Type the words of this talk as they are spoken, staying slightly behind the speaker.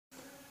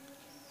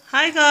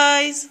Hi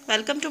guys,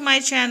 welcome to my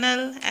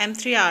channel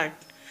M3 Art.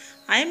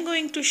 I am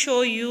going to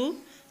show you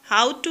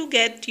how to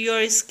get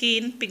your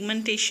skin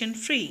pigmentation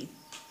free.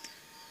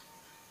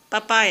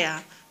 Papaya.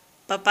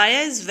 Papaya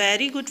is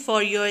very good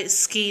for your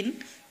skin,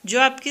 जो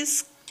आपकी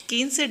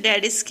skin से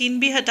dead skin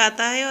भी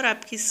हटाता है और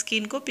आपकी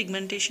skin को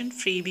pigmentation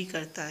free भी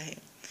करता है।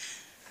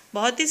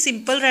 बहुत ही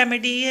सिंपल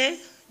रेमेडी है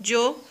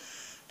जो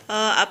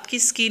आपकी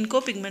स्किन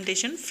को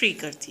पिगमेंटेशन फ्री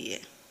करती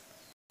है।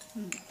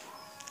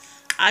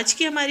 आज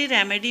की हमारी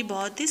रेमेडी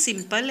बहुत ही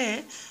सिंपल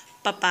है।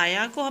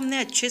 पपाया को हमने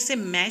अच्छे से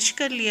मैश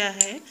कर लिया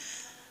है।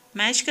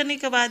 मैश करने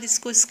के बाद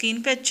इसको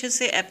स्किन पे अच्छे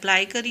से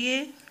अप्लाई करिए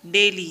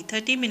डेली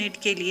 30 मिनट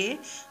के लिए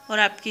और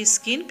आपकी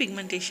स्किन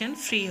पिगमेंटेशन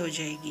फ्री हो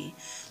जाएगी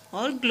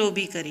और ग्लो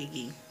भी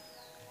करेगी।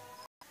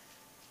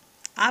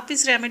 आप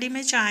इस रेमेडी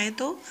में चाहें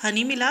तो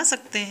हनी मिला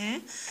सकते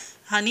हैं।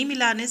 हनी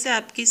मिलाने से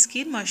आपकी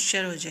स्किन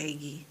मॉइस्चर हो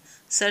जाएगी।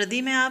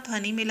 सर्दी में आप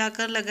हनी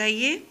मिलाकर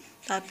लगाइए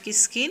तो आपकी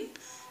स्किन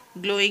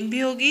ग्लोइंग भी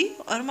होगी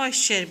और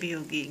मॉइस्चर भी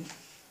होगी।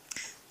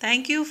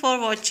 Thank you for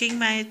watching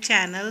my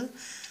channel.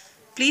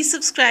 Please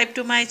subscribe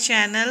to my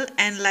channel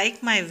and like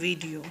my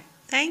video.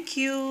 Thank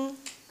you.